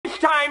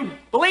time,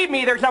 believe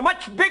me, there's a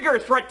much bigger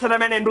threat to the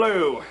men in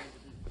blue.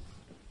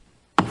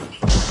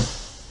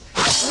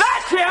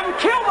 That's him!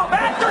 Kill the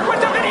bastard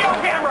with the video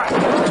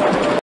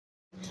camera!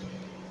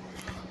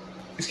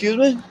 Excuse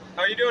me?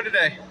 How are you doing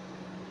today?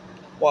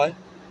 Why?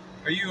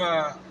 Are you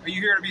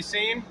here to be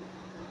seen?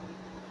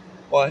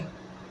 Why?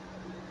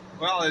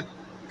 Well,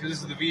 because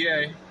this is the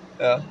VA.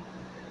 Yeah.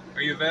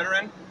 Are you a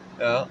veteran?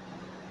 Yeah.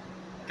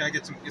 Can I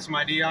get some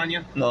ID on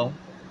you? No.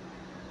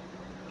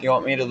 You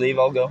want me to leave?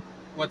 I'll go.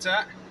 What's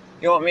that?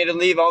 You want me to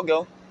leave? I'll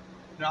go.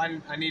 No,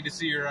 I need to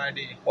see your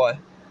ID. Why?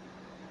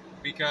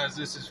 Because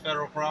this is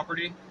federal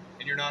property,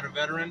 and you're not a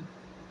veteran.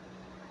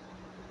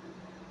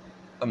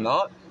 I'm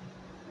not?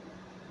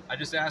 I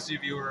just asked you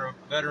if you were a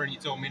veteran. You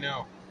told me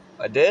no.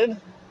 I did?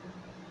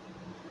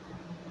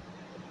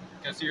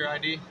 Can I see your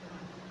ID?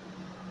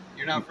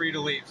 You're not free to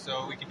leave,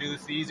 so we can do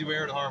this the easy way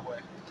or the hard way.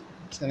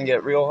 It's gonna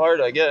get real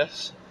hard, I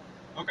guess.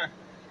 Okay.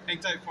 Hang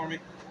tight for me.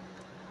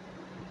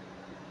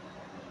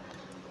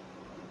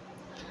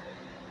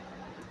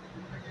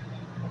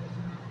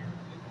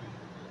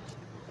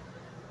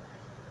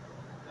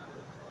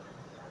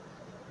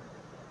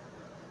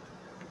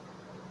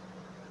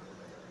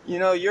 You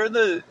know, you're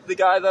the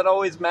guy that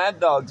always mad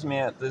dogs me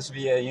at this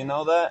VA, you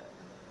know that?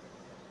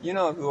 You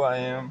know who I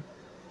am.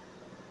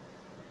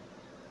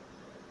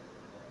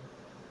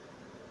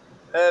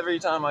 Every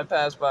time I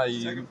pass by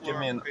you, you give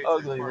me an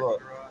ugly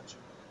look.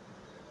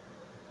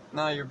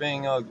 Now you're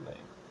being ugly.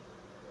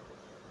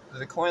 Is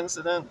it a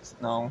coincidence?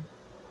 No.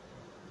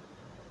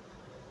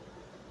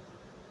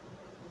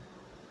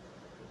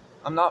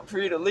 I'm not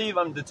free to leave,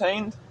 I'm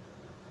detained.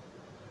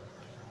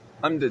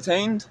 I'm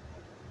detained?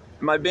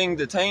 Am I being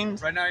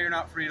detained? Right now, you're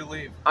not free to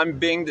leave. I'm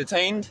being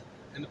detained?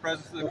 In the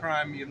presence of the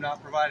crime, you have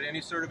not provided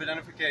any sort of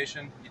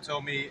identification. You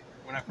told me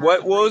when I first...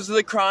 What was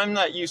the crime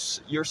that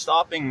you're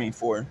stopping me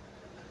for?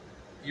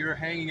 You're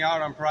hanging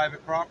out on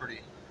private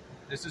property.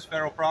 This is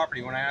federal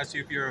property. When I asked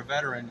you if you're a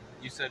veteran,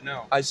 you said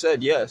no. I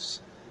said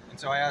yes. And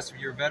so I asked for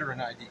your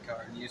veteran ID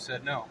card, and you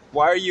said no.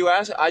 Why are you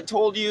asking? I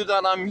told you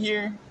that I'm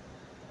here.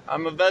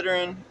 I'm a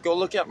veteran. Go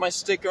look at my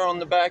sticker on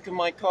the back of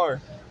my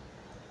car.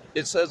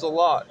 It says a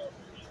lot.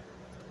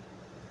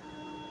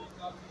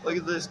 Look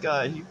at this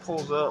guy. He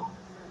pulls up,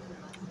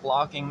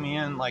 blocking me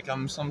in like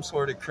I'm some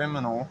sort of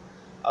criminal.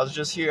 I was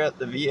just here at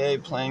the VA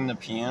playing the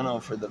piano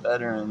for the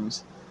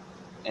veterans.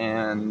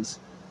 And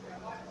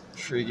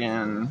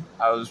freaking,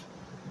 I was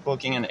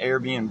booking an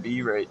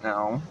Airbnb right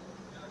now.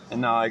 And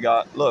now I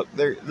got, look,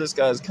 this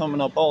guy's coming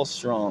up all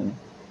strong.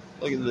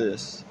 Look at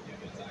this.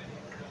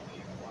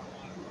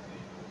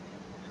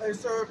 Hey,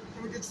 sir,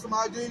 can we get you some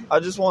ID? I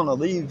just want to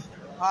leave.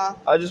 Huh?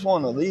 I just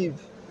want to leave.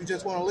 You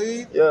just want to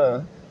leave?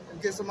 Yeah.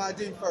 Get some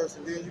ID first,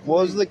 and then you can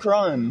What was leave. the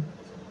crime?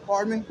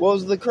 Pardon me? What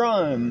was the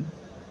crime?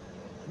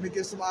 Let me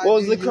get some ID. What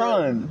was the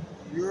crime?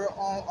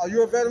 Are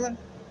you a veteran?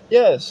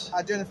 Yes.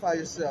 Identify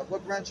yourself.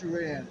 What branch you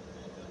were in?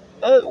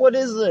 What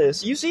is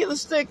this? You see the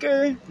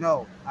sticker?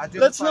 No. Identify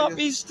Let's not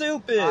be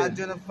stupid.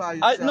 Identify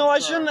yourself. No, I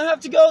shouldn't have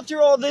to go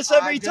through all this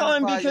every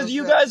time Identify because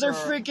you yourself, guys are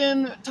sir.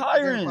 freaking Identify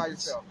tyrants.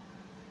 yourself.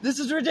 This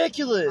is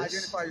ridiculous.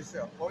 Identify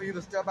yourself. Or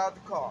either step out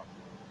the car.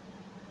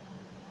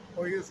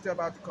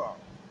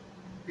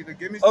 Either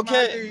give me some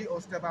ID or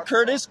step out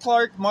Curtis the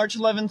car. Clark, March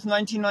 11th,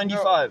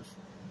 1995. No.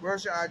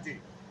 Where's your ID?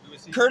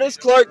 Curtis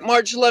Clark,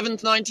 March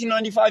 11th,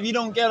 1995. You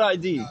don't get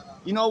ID.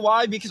 You know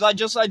why? Because I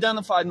just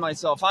identified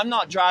myself. I'm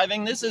not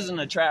driving. This isn't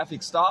a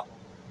traffic stop.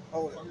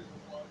 Oh,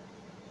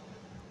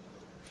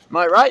 Am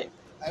I right?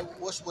 hey,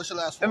 what's your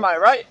last four? Am I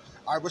right?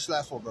 All right, what's your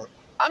last four, bro?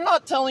 I'm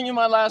not telling you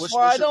my last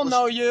four. I don't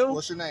know you.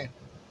 What's your name?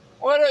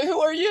 Who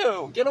are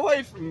you? Get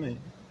away from me.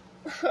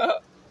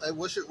 Hey,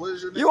 what is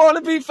your name? You want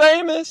to be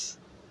famous?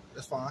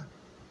 That's fine.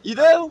 You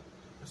do?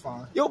 That's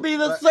fine. You'll be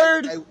the But,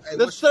 third, hey,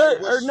 the what's-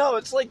 third, what's- or no,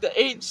 it's like the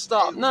 8th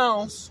stop.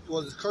 No,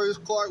 Was it Curtis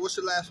Clark? What's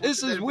your last?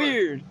 this is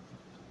weird.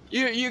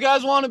 You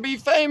guys want to be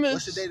famous?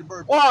 What's your date of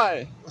birth?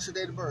 Why? What's your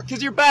date of birth?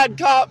 Because you're bad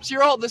cops.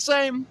 You're all the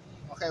same.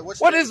 Okay, what's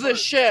What your date is of this birth?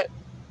 shit?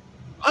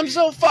 I'm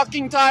so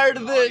fucking tired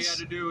of All you had this.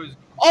 to do is...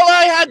 All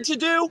I had to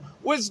do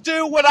was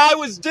do what I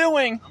was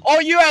doing.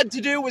 All you had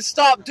to do was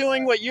stop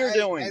doing what you're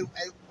doing.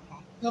 Hey,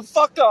 Now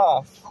fuck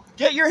off.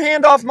 Get your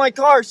hand off my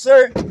car,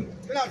 sir.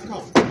 get out the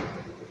car.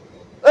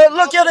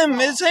 Look at him.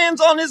 His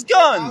hand's on his Get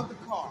out gun. the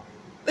car.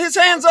 His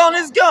hand's on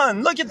his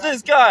gun. Look at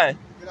this guy.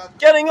 Get out the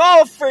Getting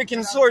all freaking Get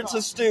out the sorts car.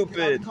 of stupid.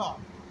 Get out the car.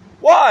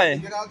 Why?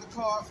 Get out the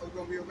car, or you're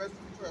gonna be arrested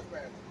for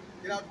trespassing.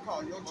 Get out the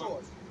car. Your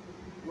choice.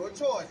 Your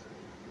choice.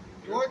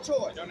 Your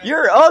choice.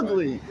 You're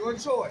ugly. Your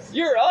choice.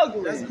 You're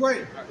ugly. That's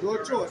great.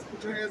 Your choice.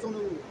 Put your hands on the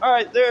roof.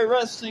 Alright, they're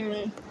arresting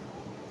me.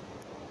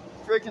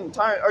 Freaking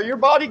tired. Are your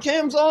body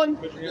cams on?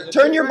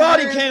 Turn your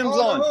body cams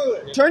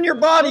on. Turn your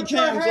body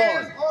cams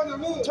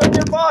on. Turn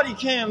your body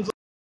cams on.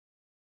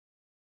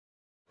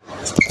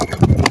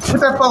 Put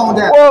that phone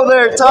down. Whoa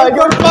there, Tiger.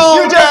 Put the phone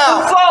You just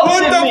down.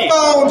 assaulted Put the me.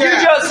 phone You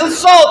down. just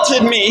assaulted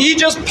assaulted me. He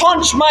just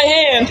punched my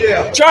hand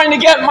trying to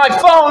get my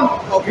phone.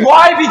 Okay.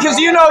 Why? Because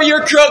you know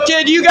you're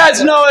crooked. You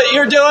guys know what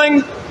you're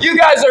doing. You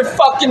guys are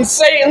fucking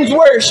Satan's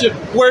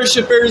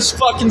worshippers,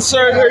 fucking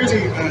servers.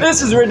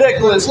 This is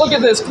ridiculous. Look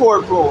at this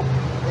corporal.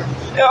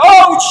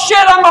 Oh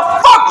shit, I'm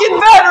a fucking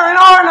veteran,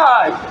 aren't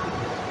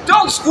I?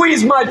 Don't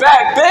squeeze my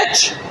back,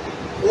 bitch.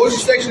 Where's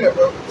your station at,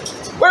 bro?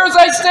 Where was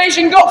I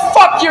stationed? Go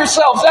fuck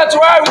yourself. That's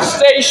where I was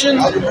stationed.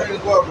 I'll be ready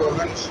as well, bro.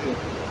 Honey, shit.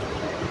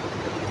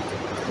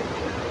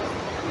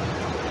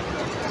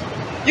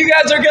 You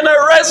guys are gonna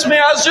arrest me.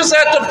 I was just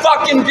at the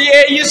fucking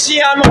VA. You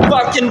see I'm a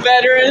fucking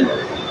veteran.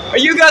 Or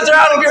you guys are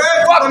out of your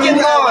fucking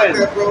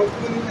mind.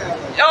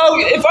 Oh,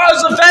 if I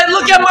was a vet,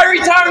 look at my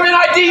retirement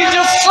ID you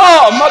just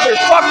saw,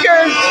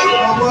 motherfucker.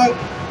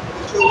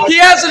 He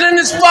has it in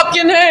his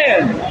fucking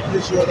hand.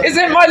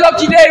 Isn't my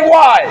lucky day?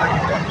 Why?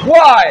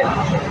 Why?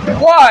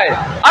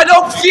 Why? I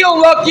don't feel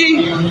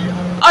lucky.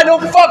 I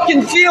don't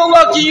fucking feel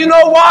lucky. You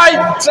know why?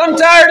 'Cause I'm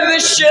tired of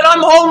this shit.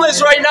 I'm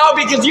homeless right now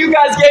because you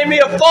guys gave me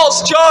a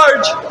false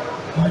charge.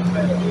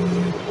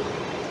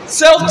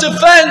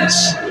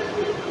 Self-defense.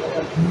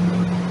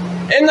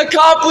 And the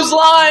cop was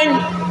lying.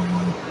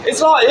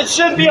 It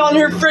should be on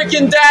her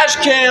freaking dash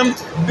cam,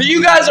 but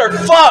you guys are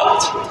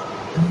fucked.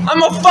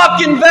 I'm a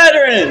fucking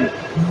veteran.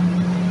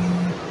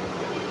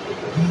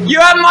 You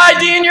have my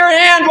ID in your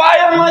hand. Why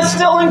am I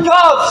still in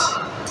cuffs?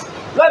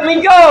 Let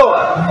me go.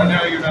 Right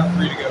now, you're not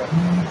free to go.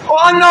 Well,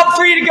 I'm not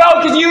free to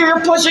go because you were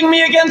pushing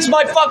me against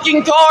my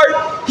fucking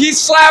car. He's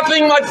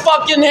slapping my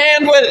fucking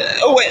hand with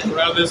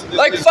Well,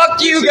 like,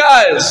 fuck you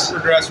guys.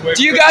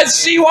 Do you guys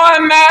see why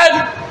I'm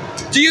mad?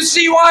 Do you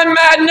see why I'm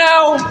mad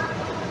now?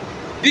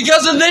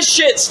 Because of this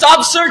shit.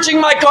 Stop searching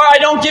my car. I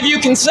don't give you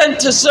consent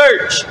to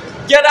search.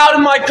 Get out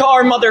of my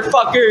car,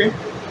 motherfucker.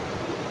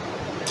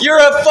 You're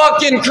a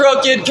fucking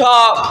crooked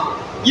cop.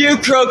 You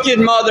crooked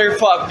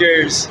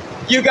motherfuckers.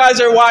 You guys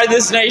are why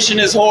this nation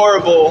is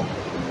horrible.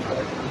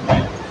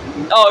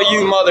 Oh,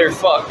 you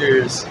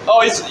motherfuckers.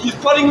 Oh, he's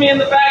putting me in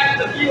the back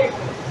of the vehicle.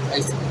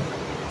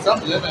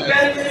 Something in there.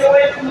 Getting me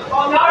away from the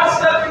phone. Now he's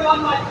stepping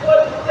on my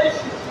good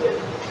relationship.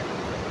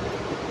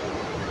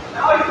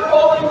 Now he's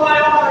pulling my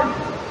arm.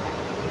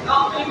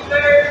 Nothing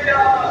very,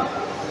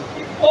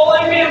 he's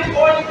pulling me and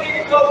pointing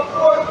me to go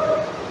forward.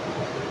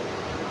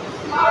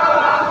 I don't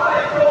know how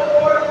to go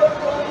forward, but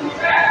pulling me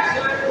back,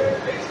 sir.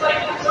 It's like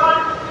you're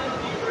trying to kill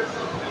me or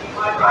something. Am I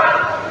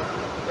right?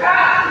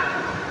 Yeah.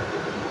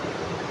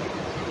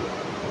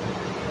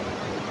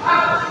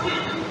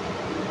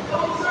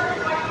 Don't search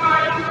my car.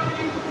 I don't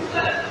give you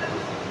consent.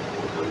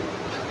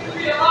 It's going to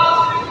be a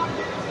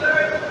lawsuit, sir.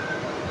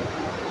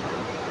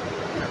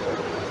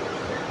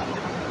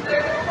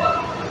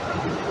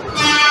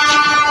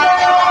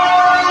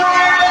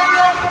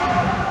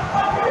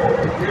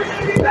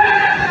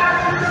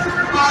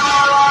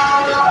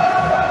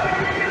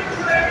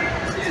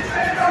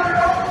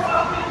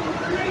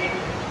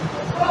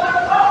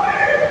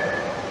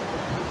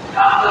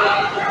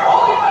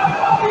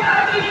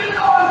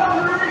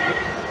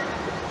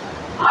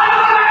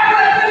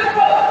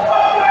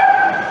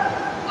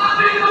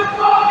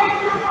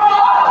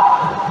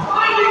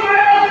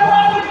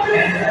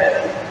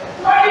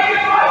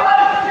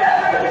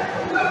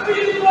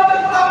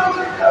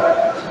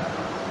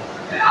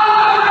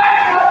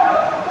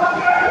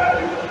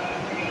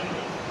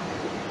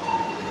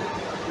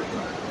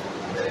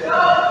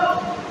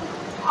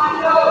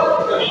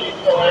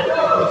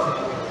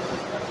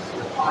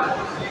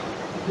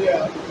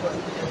 Yeah.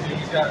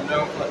 He's got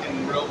no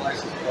fucking real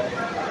license plate.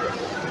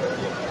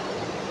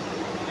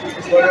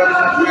 Whatever.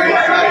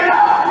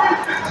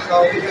 That's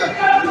all we got.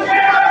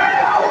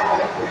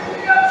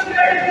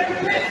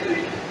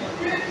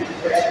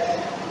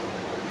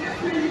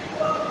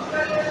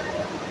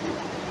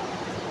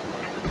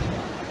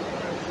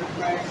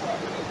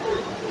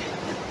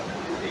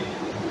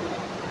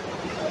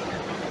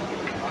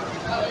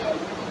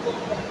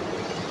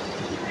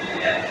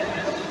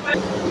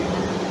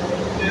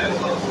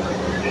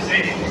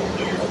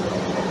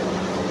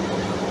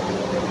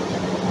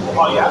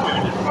 Oh, yeah.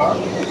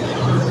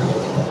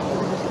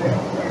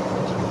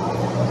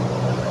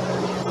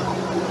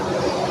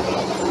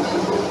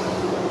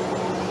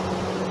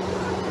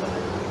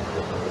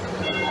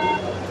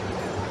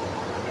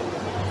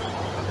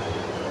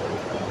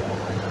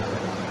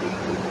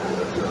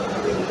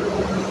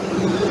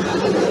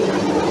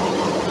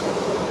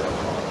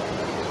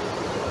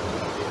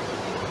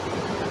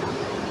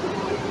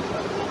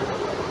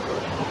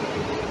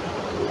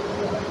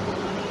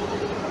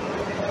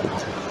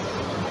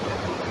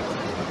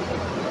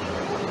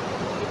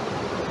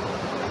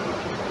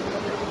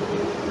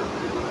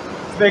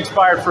 It's been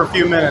expired for a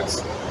few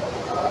minutes.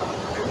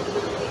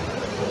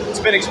 It's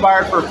been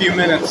expired for a few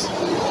minutes.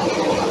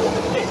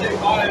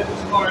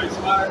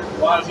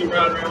 Why is he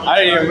running around?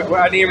 I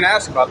didn't even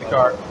ask about the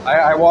car.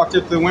 I walked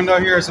up to the window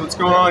here. I said, "What's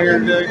going on here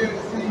today?"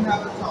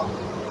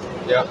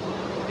 Yep.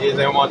 He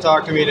didn't want to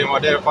talk to me. Didn't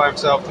want to identify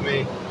himself to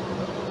me.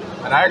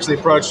 And I actually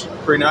approached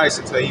pretty nice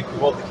until he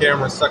pulled the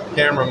camera and stuck the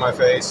camera in my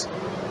face.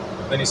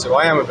 Then he said, "Well,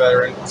 I am a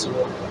veteran." I said,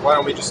 "Well, why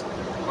don't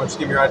don't you just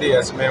give me your ID?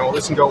 I said, man, well,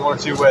 this can go one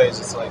of two ways.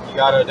 It's like, you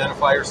got to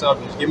identify yourself.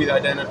 You just give me the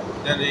identity.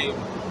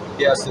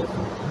 He asked,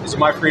 is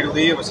it free to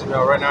leave? I said,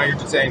 no, right now you're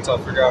detained until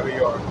I figure out who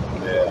you are.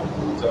 Yeah.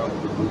 So,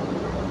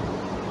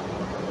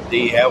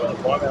 did he have an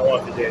appointment one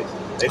of the days?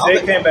 They say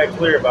he came back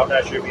clear, but I'm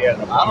not sure if he had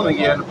an appointment. I don't think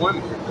he had an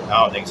appointment here. I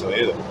don't think so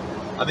either.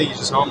 I think he's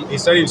just home. He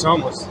said he was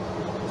homeless.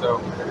 So,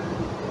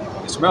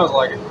 it smells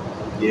like it.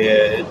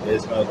 Yeah,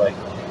 it smells like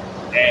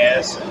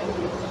ass.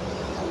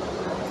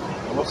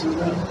 And what's his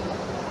name?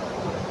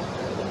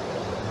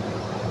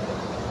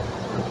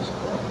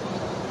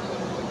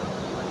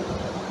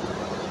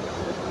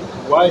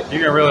 What?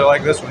 You're gonna really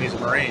like this one. He's a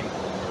Marine.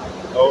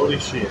 Holy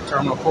shit.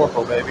 Terminal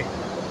corporal, baby.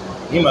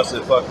 He must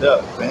have fucked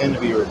up for him to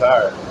be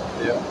retired.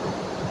 Yeah.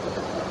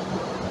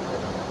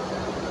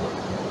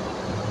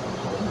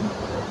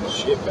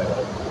 Shit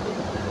bad.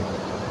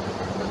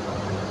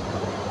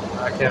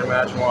 I can't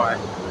imagine why.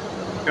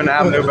 Couldn't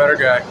happen to a better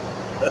guy.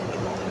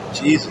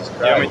 Jesus Christ.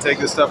 You want me to take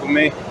this stuff with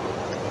me?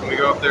 When we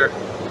go up there?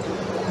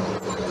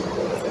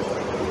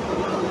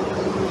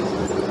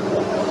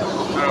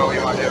 I don't know what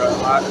you want to do.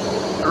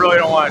 I really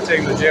don't want to take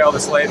him to jail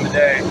this late in the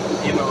day,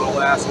 even though the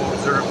little asshole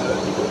deserves it.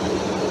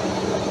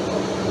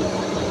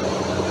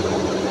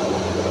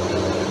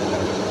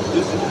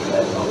 This is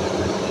bad.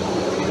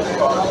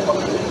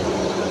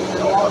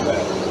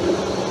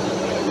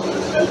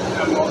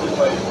 I'm on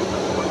the way.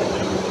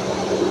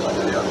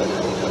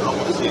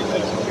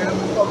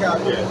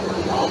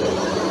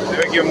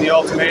 Maybe give him the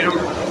ultimatum.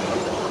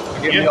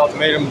 Give him the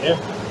ultimatum. Yeah.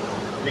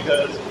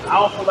 Because I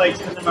don't feel like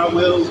spinning my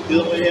wheels,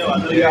 dealing with him. I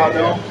know y'all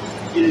don't.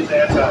 Get his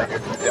ass out of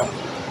here. Yeah.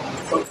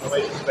 Fucking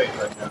waste of space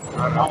right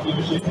now. I don't give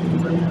a shit.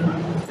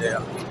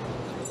 Yeah.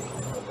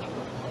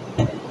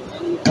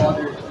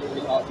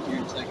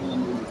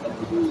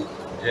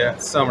 Yeah,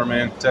 it's summer,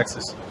 man.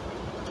 Texas.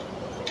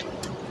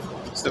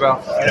 Just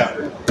about.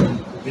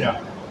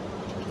 Yeah.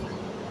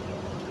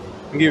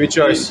 I'll give you a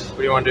choice. What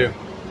do you want to do?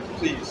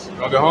 Please. You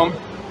want to go home?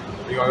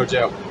 Or you want to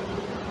go to jail?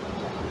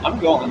 I'm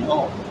going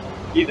home.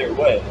 Either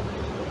way.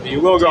 You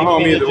will go Take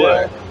home me to either jail.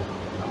 way.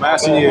 I'm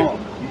asking Go you.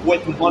 home.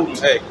 With money.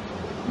 Hey,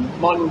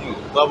 Money.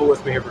 level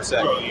with me here for a Bro,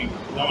 second. you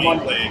don't even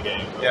play a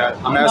game. Bro. Yeah,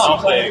 I'm I'm asking. not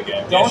playing.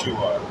 Game. Don't, Yes, you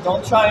are.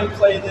 don't try and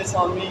play this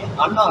on me.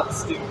 I'm not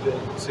stupid.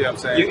 See what I'm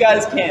saying? You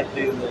guys can't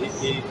do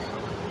this.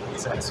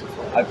 He's asking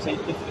for it. I played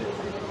the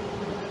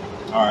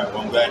fifth. All right,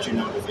 well, I'm glad you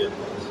know the fit.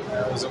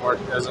 It doesn't work.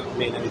 It doesn't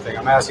mean anything.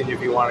 I'm asking you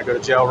if you want to go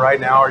to jail right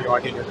now or you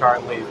want to get in your car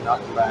and leave and not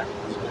come back.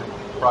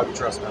 You'll probably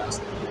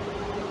trespassed.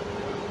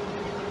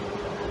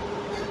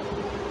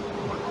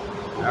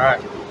 All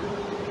right.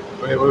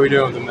 What are we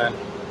doing with him then?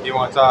 You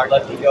want to talk?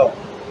 Let me go.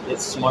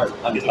 It's smart.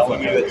 I'm Get the telling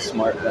fuck you, out of it's here.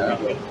 smart. Let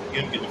me go.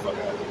 Get the fuck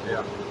out of here.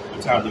 Yeah.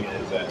 I'm tired of looking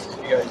at his ass.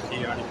 You got a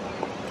key on you.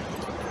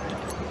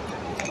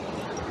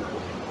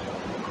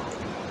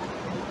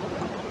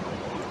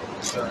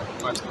 Sorry,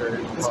 mine's buried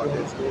in my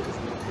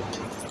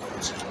pocket.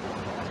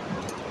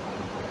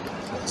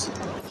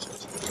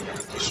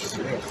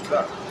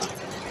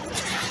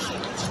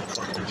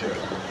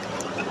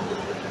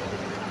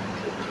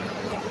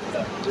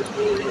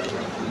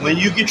 When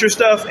you get your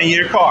stuff in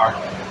your car,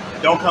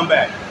 don't come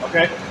back,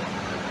 okay?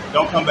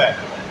 Don't come back.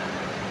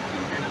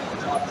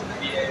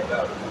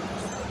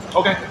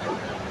 Okay.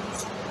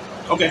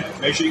 Okay,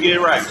 make sure you get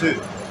it right, too.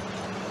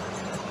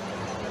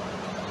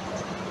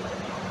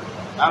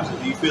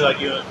 Obviously, you feel like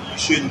you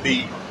shouldn't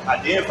be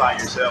identifying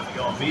yourself.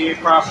 You're on VA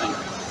property.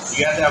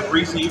 You got to have a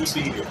reason to even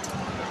be here.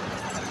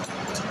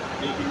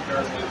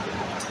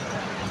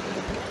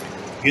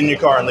 Get in your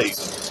car and leave.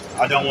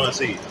 I don't want to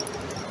see it.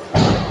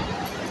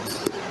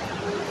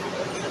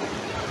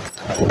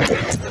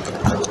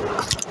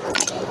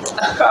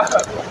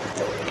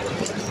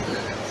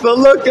 The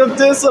look of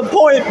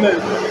disappointment.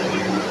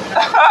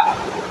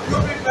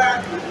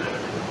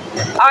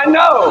 I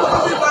know.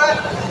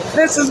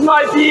 This is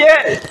my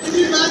VA.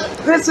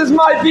 This is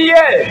my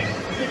VA.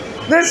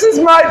 This is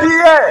my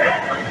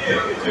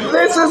VA.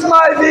 This is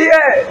my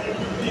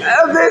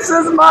VA. This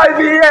is my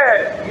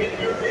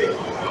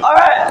VA. All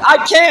right, I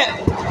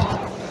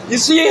can't. You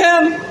see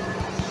him?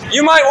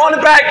 You might want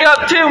to back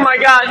up too, my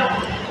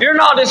guy. You're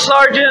not a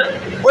sergeant.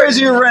 Where's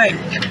your rank?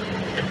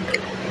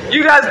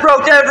 You guys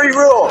broke every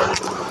rule.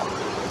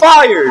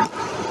 Fired.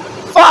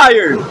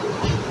 Fired.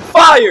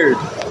 Fired.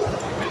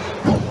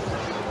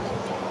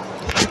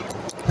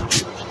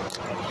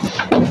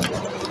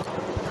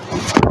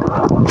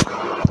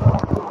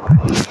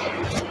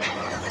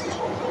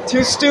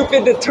 Too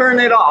stupid to turn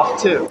it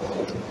off, too.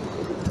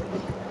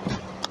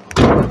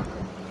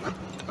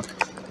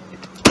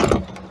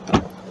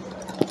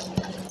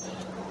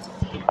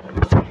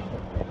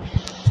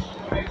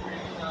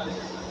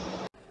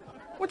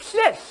 What's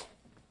this?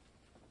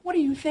 What do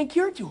you think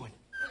you're doing?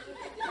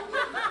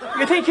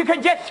 You think you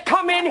could just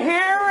come in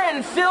here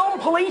and film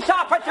police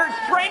officers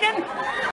training?